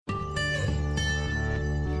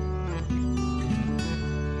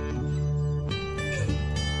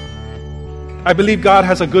I believe God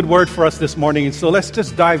has a good word for us this morning, and so let's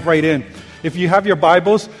just dive right in. If you have your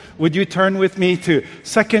Bibles, would you turn with me to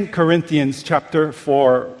 2 Corinthians chapter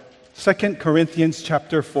 4. 2 Corinthians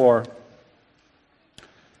chapter 4.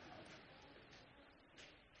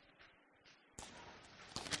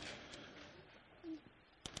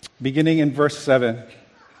 Beginning in verse 7.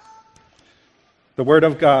 The Word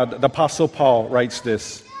of God, the Apostle Paul writes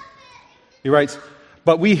this. He writes,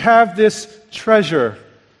 "But we have this treasure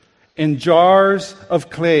in jars of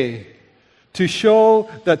clay to show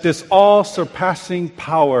that this all-surpassing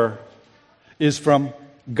power is from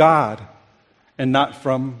God and not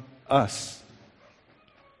from us.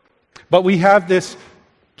 But we have this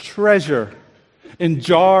treasure in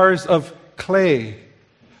jars of clay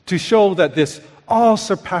to show that this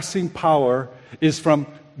all-surpassing power is from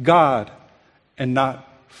God and not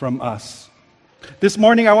from us." This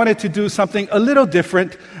morning, I wanted to do something a little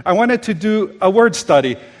different. I wanted to do a word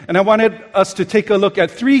study, and I wanted us to take a look at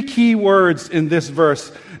 3 key words in this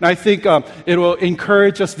verse. And I think it will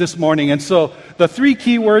encourage us this morning. And so, the 3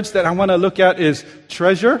 key words that I want to look at is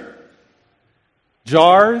treasure,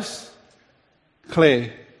 jars,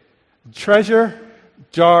 clay. Treasure,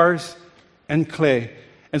 jars, and clay.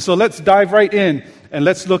 And so, let's dive right in, and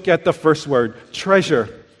let's look at the first word, treasure.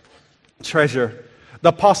 Treasure. The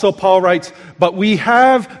Apostle Paul writes, "But we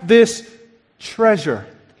have this treasure."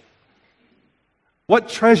 What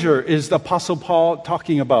treasure is the Apostle Paul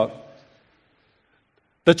talking about?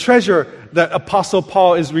 The treasure that Apostle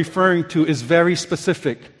Paul is referring to is very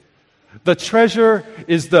specific. The treasure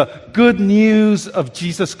is the good news of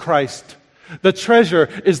Jesus Christ. The treasure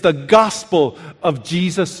is the gospel of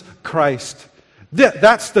Jesus Christ.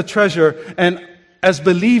 That's the treasure, and as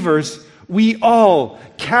believers, we all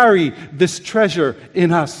carry this treasure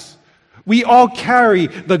in us. We all carry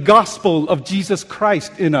the gospel of Jesus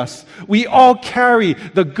Christ in us. We all carry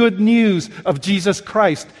the good news of Jesus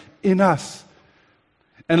Christ in us.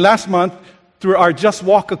 And last month, through our Just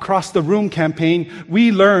Walk Across the Room campaign,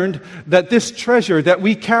 we learned that this treasure that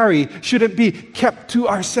we carry shouldn't be kept to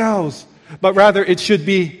ourselves, but rather it should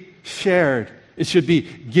be shared. It should be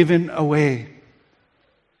given away.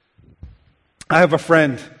 I have a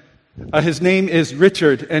friend. His name is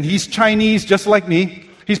Richard, and he's Chinese just like me.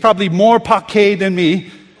 He's probably more Pak-K than me.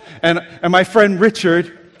 And my friend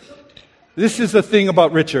Richard, this is the thing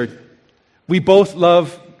about Richard. We both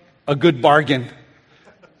love a good bargain.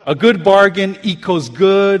 A good bargain equals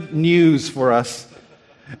good news for us.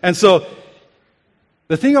 And so,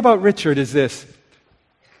 the thing about Richard is this.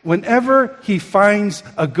 Whenever he finds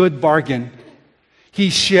a good bargain, he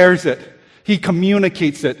shares it. He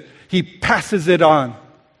communicates it. He passes it on.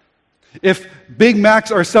 If Big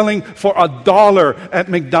Macs are selling for $1 at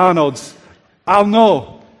McDonald's, I'll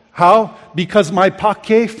know. How? Because my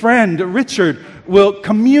Pak-K friend, Richard, will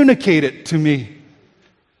communicate it to me.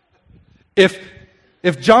 If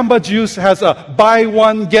Jamba Juice has a buy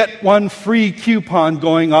one, get one free coupon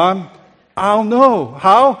going on, I'll know.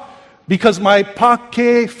 How? Because my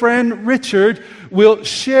Pak-K friend, Richard, will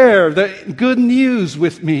share the good news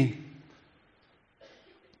with me.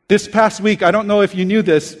 This past week, I don't know if you knew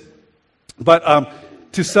this, but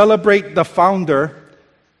to celebrate the founder,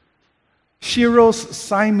 Shiro's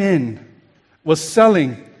Simon was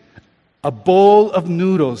selling a bowl of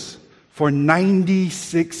noodles for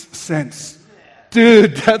 96 cents.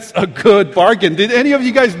 Dude, that's a good bargain. Did any of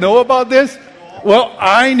you guys know about this? Well,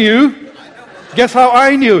 I knew. Guess how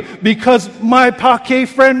I knew? Because my Pak-K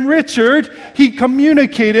friend Richard, he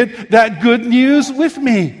communicated that good news with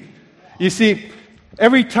me. You see,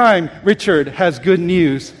 every time Richard has good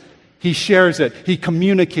news, he shares it, he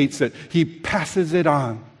communicates it, he passes it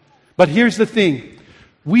on. But here's the thing.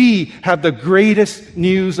 We have the greatest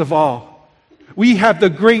news of all. We have the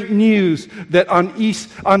great news that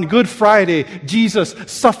on Good Friday, Jesus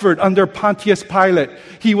suffered under Pontius Pilate.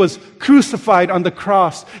 He was crucified on the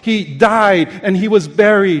cross. He died and he was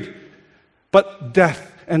buried. But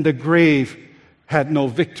death and the grave had no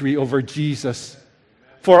victory over Jesus.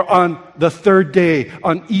 For on the 3rd day,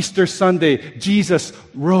 on Easter Sunday, Jesus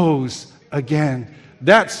rose again.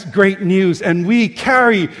 That's great news, and we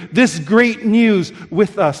carry this great news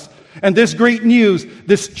with us. And this great news,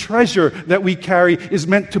 this treasure that we carry, is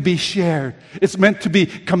meant to be shared. It's meant to be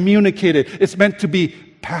communicated. It's meant to be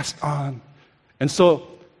passed on. And so,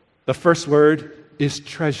 the first word is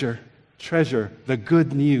treasure. Treasure, the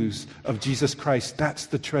good news of Jesus Christ. That's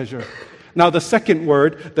the treasure. Now, the second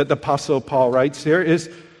word that the Apostle Paul writes here is,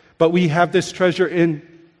 but we have this treasure in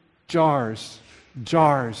jars.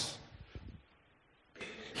 Jars.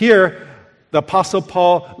 Here, the Apostle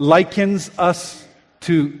Paul likens us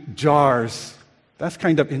to jars. That's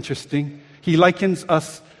kind of interesting. He likens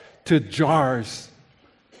us to jars.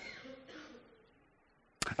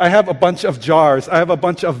 I have a bunch of jars. I have a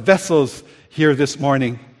bunch of vessels here this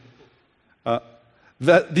morning.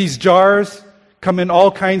 These jars come in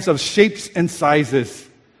all kinds of shapes and sizes.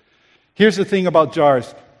 Here's the thing about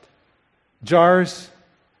jars. Jars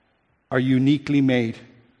are uniquely made.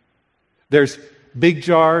 There's big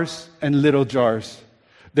jars and little jars.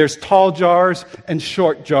 There's tall jars and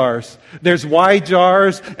short jars. There's wide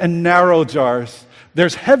jars and narrow jars.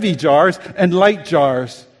 There's heavy jars and light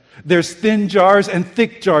jars. There's thin jars and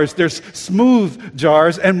thick jars. There's smooth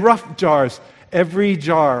jars and rough jars. Every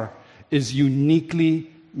jar is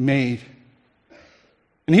uniquely made.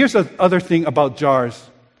 And here's the other thing about jars.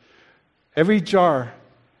 Every jar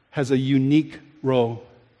has a unique role.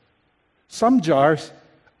 Some jars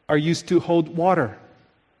are used to hold water.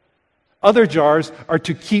 Other jars are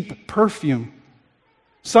to keep perfume.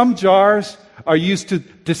 Some jars are used to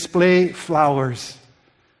display flowers.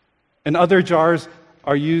 And other jars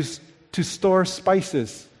are used to store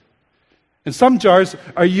spices. And some jars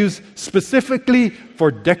are used specifically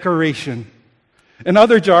for decoration. And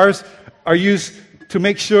other jars are used to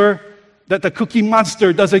make sure that the Cookie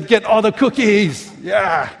Monster doesn't get all the cookies.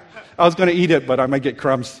 Yeah. I was going to eat it, but I might get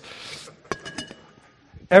crumbs.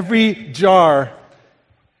 Every jar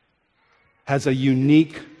has a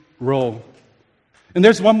unique role. And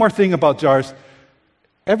there's one more thing about jars.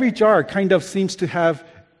 Every jar kind of seems to have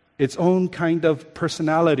its own kind of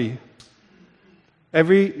personality.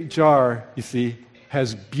 Every jar, you see,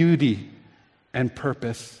 has beauty and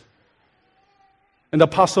purpose. And the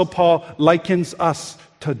Apostle Paul likens us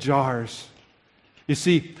to jars. You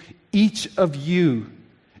see, each of you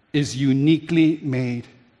is uniquely made.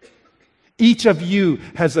 Each of you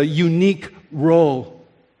has a unique role.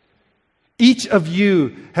 Each of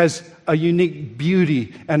you has a unique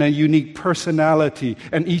beauty and a unique personality,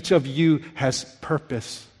 and each of you has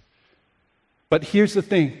purpose. But here's the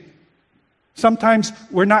thing. Sometimes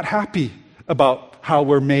we're not happy about how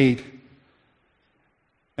we're made.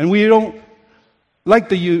 And we don't like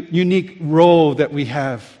the unique role that we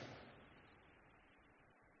have.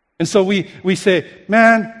 And so we say,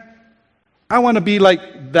 man, I want to be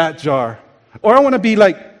like that jar. Or I want to be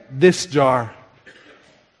like this jar.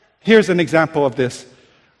 Here's an example of this.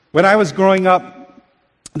 When I was growing up,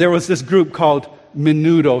 there was this group called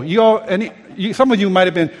Menudo. Some of you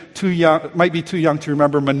might be too young to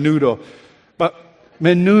remember Menudo. But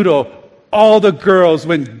Menudo, all the girls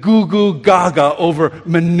went goo goo gaga over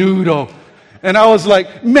Menudo. And I was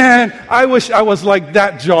like, man, I wish I was like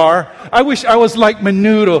that jar. I wish I was like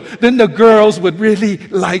Menudo. Then the girls would really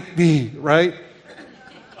like me, right?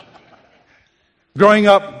 Growing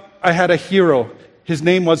up, I had a hero. His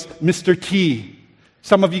name was Mr. T.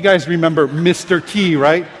 Some of you guys remember Mr. T,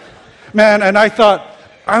 right? Man, and I thought,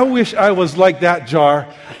 I wish I was like that jar.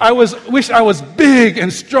 Wish I was big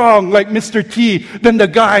and strong like Mr. T. Then the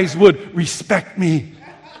guys would respect me.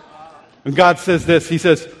 And God says this. He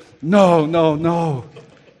says, no.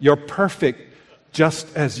 You're perfect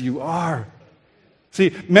just as you are.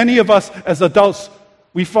 See, many of us as adults,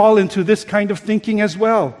 we fall into this kind of thinking as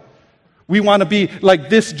well. We want to be like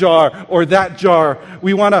this jar or that jar.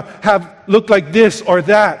 We want to look like this or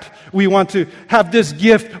that. We want to have this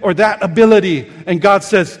gift or that ability. And God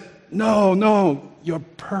says, no, you're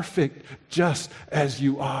perfect just as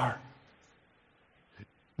you are.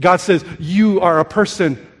 God says, you are a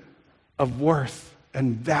person of worth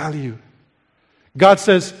and value. God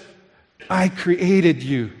says, I created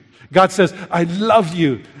you. God says, I love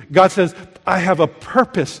you. God says, I have a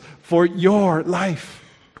purpose for your life.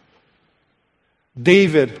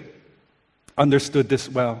 David understood this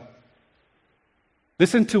well.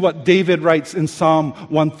 Listen to what David writes in Psalm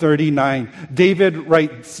 139. David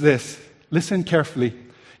writes this. Listen carefully.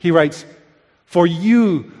 He writes, "For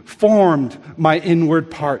you formed my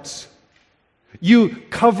inward parts. You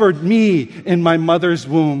covered me in my mother's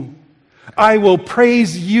womb. I will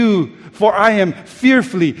praise you, for I am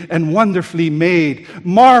fearfully and wonderfully made.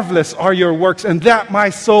 Marvelous are your works, and that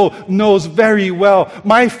my soul knows very well.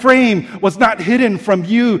 My frame was not hidden from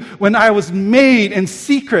you when I was made in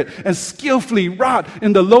secret and skillfully wrought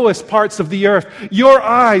in the lowest parts of the earth. Your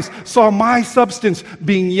eyes saw my substance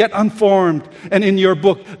being yet unformed, and in your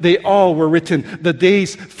book they all were written, the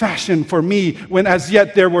days fashioned for me, when as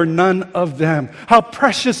yet there were none of them. How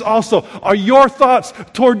precious also are your thoughts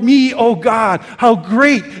toward me, O God! How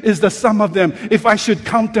great is the sum of them! If I should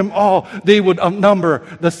count them all, they would outnumber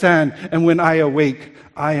the sand. And when I awake,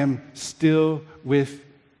 I am still with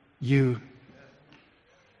you."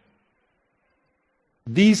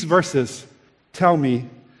 These verses tell me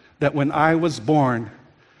that when I was born,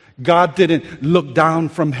 God didn't look down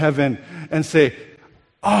from heaven and say,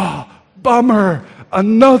 Bummer,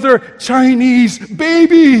 another Chinese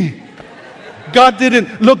baby. God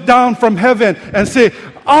didn't look down from heaven and say,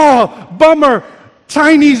 bummer,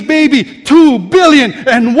 Chinese baby,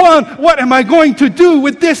 2,000,000,001. What am I going to do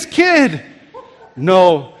with this kid?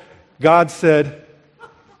 No, God said,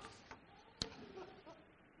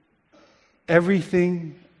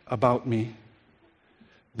 everything about me,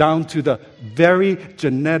 down to the very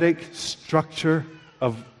genetic structure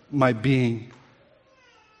of my being,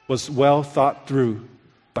 was well thought through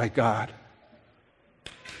by God.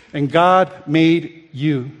 And God made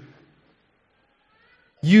you.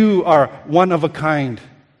 You are one of a kind.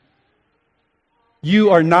 You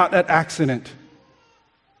are not an accident.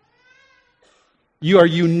 You are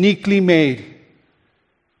uniquely made.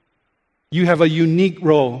 You have a unique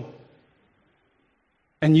role.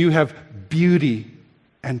 And you have beauty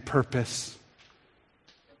and purpose.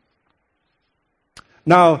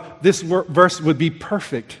 Now, this verse would be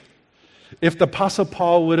perfect if the Apostle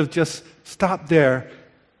Paul would have just stopped there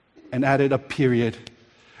and added a period.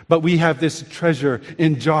 But we have this treasure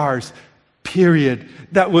in jars, period.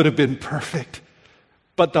 That would have been perfect.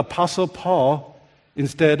 But the Apostle Paul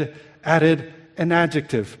instead added an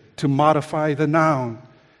adjective to modify the noun.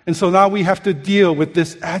 And so now we have to deal with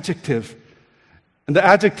this adjective. And the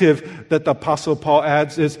adjective that the Apostle Paul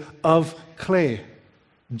adds is of clay.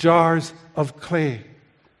 Jars of clay.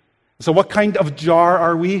 So what kind of jar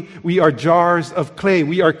are we? We are jars of clay.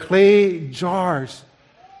 We are clay jars.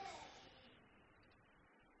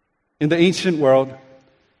 In the ancient world,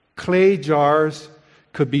 clay jars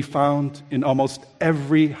could be found in almost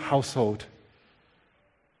every household.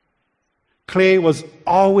 Clay was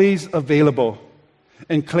always available,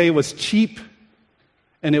 and clay was cheap,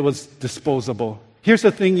 and it was disposable. Here's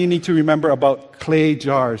the thing you need to remember about clay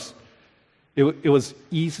jars. It was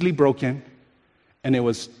easily broken, and it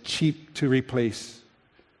was cheap to replace.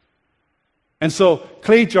 And so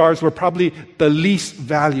clay jars were probably the least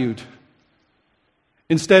valued.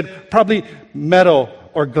 Instead, probably metal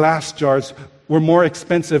or glass jars were more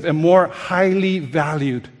expensive and more highly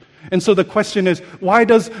valued. And so the question is, why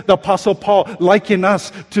does the Apostle Paul liken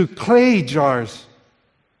us to clay jars?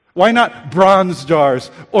 Why not bronze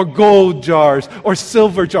jars or gold jars or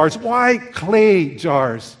silver jars? Why clay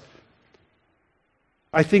jars?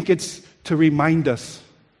 I think it's to remind us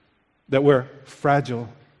that we're fragile.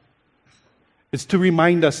 It's to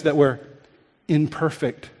remind us that we're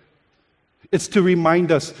imperfect. It's to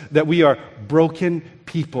remind us that we are broken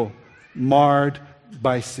people, marred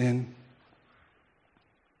by sin.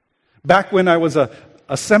 Back when I was a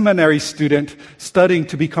seminary student studying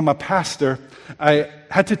to become a pastor, I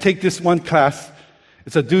had to take this one class.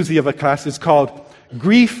 It's a doozy of a class. It's called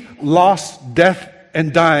Grief, Loss, Death,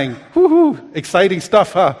 and Dying. Woohoo! Exciting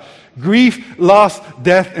stuff, huh? Grief, loss,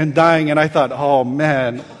 death, and dying. And I thought, oh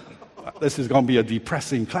man, this is going to be a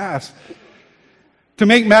depressing class. To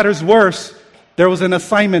make matters worse, there was an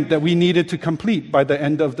assignment that we needed to complete by the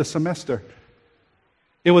end of the semester.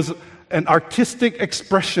 It was an artistic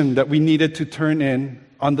expression that we needed to turn in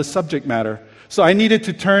on the subject matter. So I needed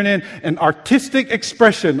to turn in an artistic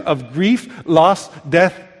expression of grief, loss,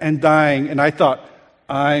 death, and dying. And I thought,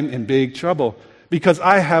 I'm in big trouble because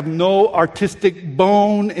I have no artistic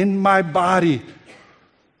bone in my body.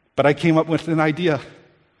 But I came up with an idea.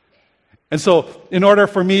 And so in order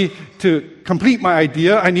for me to complete my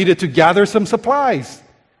idea, I needed to gather some supplies.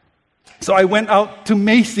 So I went out to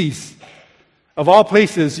Macy's. Of all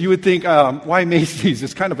places, you would think, why Macy's?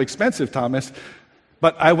 It's kind of expensive, Thomas.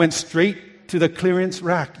 But I went straight to the clearance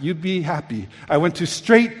rack. You'd be happy. I went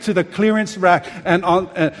straight to the clearance rack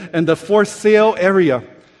and the for sale area.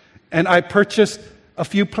 And I purchased a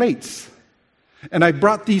few plates. And I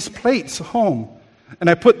brought these plates home. And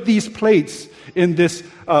I put these plates in this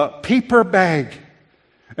paper bag.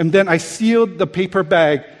 And then I sealed the paper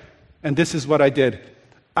bag. And this is what I did.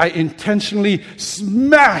 I intentionally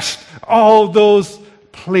smashed all those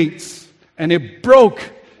plates. And it broke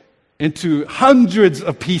into hundreds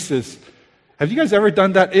of pieces. Have you guys ever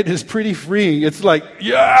done that? It is pretty freeing. It's like,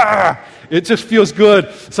 yeah, it just feels good.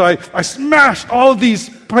 So I smashed all these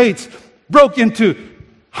plates, broke into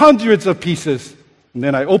hundreds of pieces. And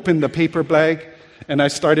then I opened the paper bag and I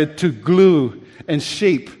started to glue and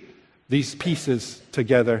shape these pieces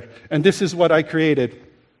together. And this is what I created.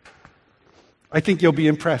 I think you'll be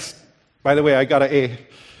impressed. By the way, I got an A.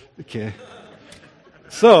 Okay.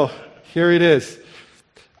 So, here it is.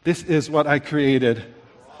 This is what I created.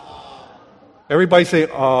 Everybody say,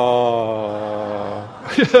 "Aww."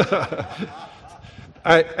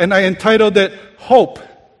 I entitled it, Hope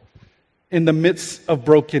in the Midst of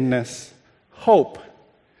Brokenness. Hope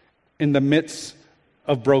in the midst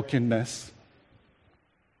of brokenness.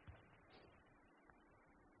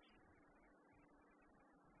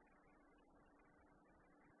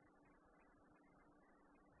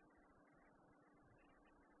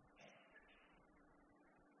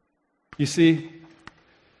 You see,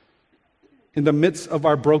 in the midst of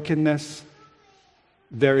our brokenness,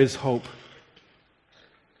 there is hope.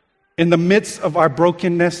 In the midst of our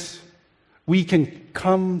brokenness, we can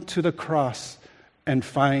come to the cross and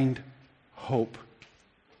find hope.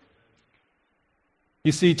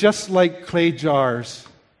 You see, just like clay jars,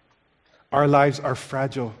 our lives are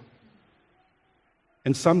fragile.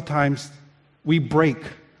 And sometimes we break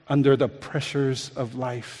under the pressures of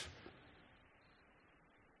life.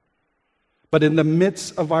 But in the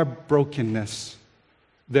midst of our brokenness,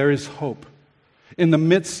 there is hope. In the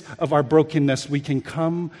midst of our brokenness, we can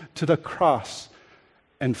come to the cross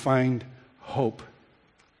and find hope.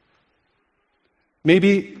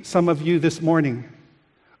 Maybe some of you this morning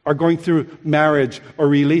are going through marriage or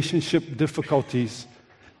relationship difficulties,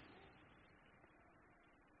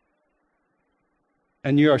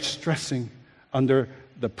 and you are stressing under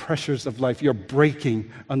the pressures of life. You're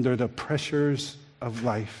breaking under the pressures of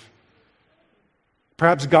life.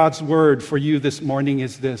 Perhaps God's word for you this morning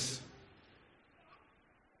is this: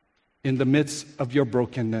 in the midst of your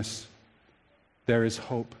brokenness, there is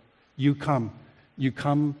hope. You come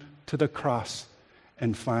to the cross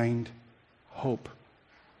and find hope.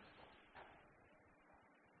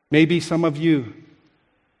 Maybe some of you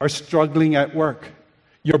are struggling at work.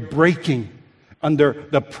 You're breaking under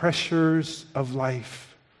the pressures of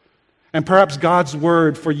life. And perhaps God's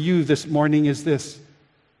word for you this morning is this: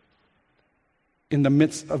 in the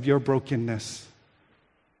midst of your brokenness,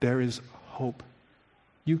 there is hope.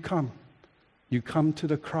 You come to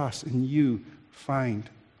the cross and you find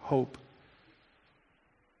hope.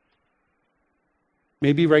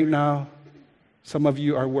 Maybe right now, some of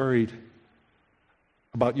you are worried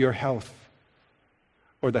about your health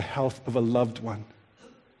or the health of a loved one,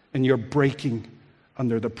 and you're breaking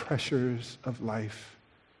under the pressures of life.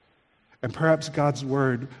 And perhaps God's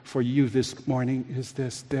word for you this morning is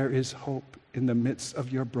this: there is hope in the midst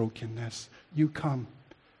of your brokenness. You come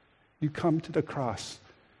to the cross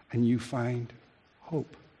and you find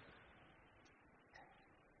hope.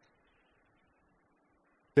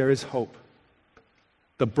 There is hope.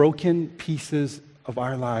 The broken pieces of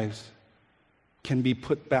our lives can be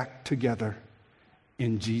put back together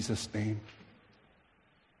in Jesus' name.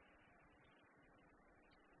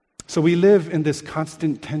 So we live in this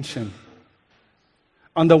constant tension.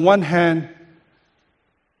 On the one hand,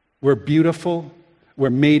 we're beautiful.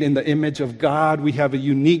 We're made in the image of God. We have a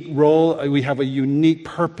unique role. We have a unique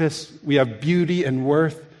purpose. We have beauty and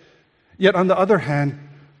worth. Yet on the other hand,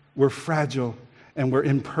 we're fragile and we're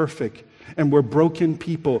imperfect and we're broken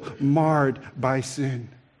people marred by sin.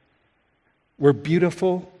 We're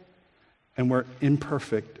beautiful and we're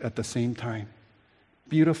imperfect at the same time.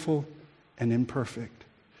 Beautiful and imperfect.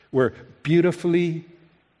 We're beautifully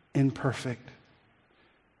imperfect.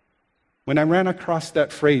 When I ran across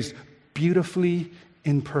that phrase, beautifully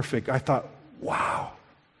imperfect, I thought, wow,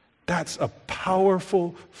 that's a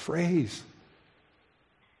powerful phrase.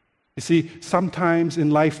 You see, sometimes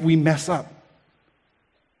in life we mess up.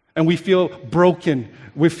 And we feel broken.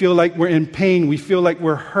 We feel like we're in pain. We feel like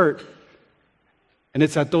we're hurt. And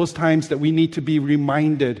it's at those times that we need to be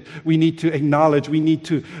reminded. We need to acknowledge. We need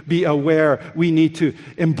to be aware. We need to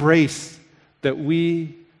embrace that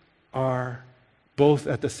we are both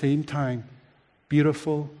at the same time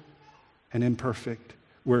beautiful and imperfect.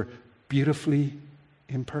 We're beautifully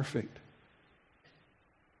imperfect.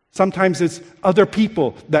 Sometimes it's other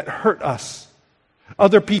people that hurt us.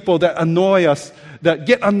 Other people that annoy us, that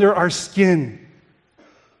get under our skin.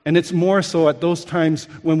 And it's more so at those times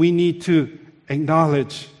when we need to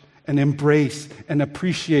acknowledge and embrace and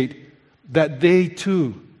appreciate that they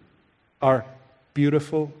too are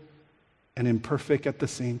beautiful and imperfect at the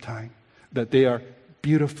same time. That they are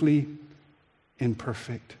beautifully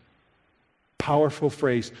imperfect. Powerful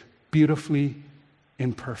phrase, beautifully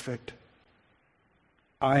imperfect.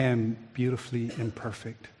 I am beautifully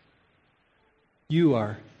imperfect. You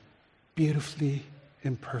are beautifully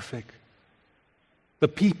imperfect. The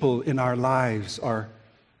people in our lives are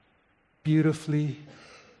beautifully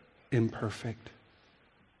imperfect.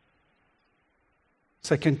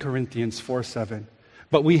 2 Corinthians 4:7.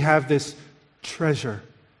 But we have this treasure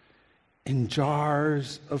in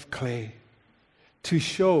jars of clay to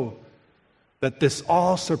show that this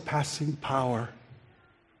all-surpassing power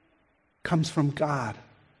comes from God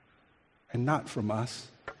and not from us.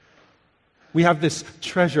 We have this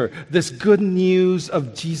treasure, this good news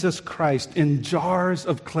of Jesus Christ in jars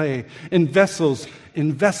of clay, in vessels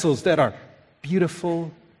that are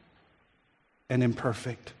beautiful and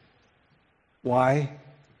imperfect. Why?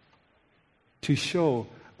 To show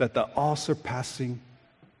that the all-surpassing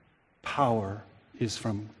power is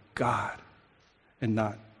from God and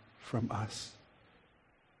not from us.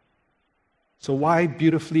 So why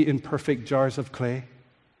beautifully imperfect jars of clay?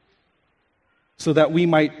 So that we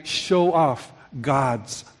might show off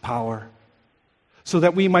God's power. So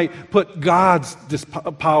that we might put God's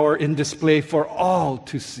power in display for all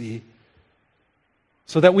to see.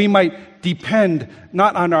 So that we might depend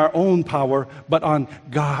not on our own power, but on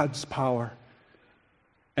God's power.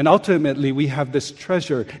 And ultimately, we have this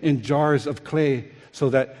treasure in jars of clay so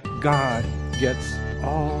that God gets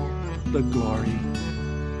all the glory.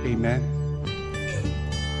 Amen.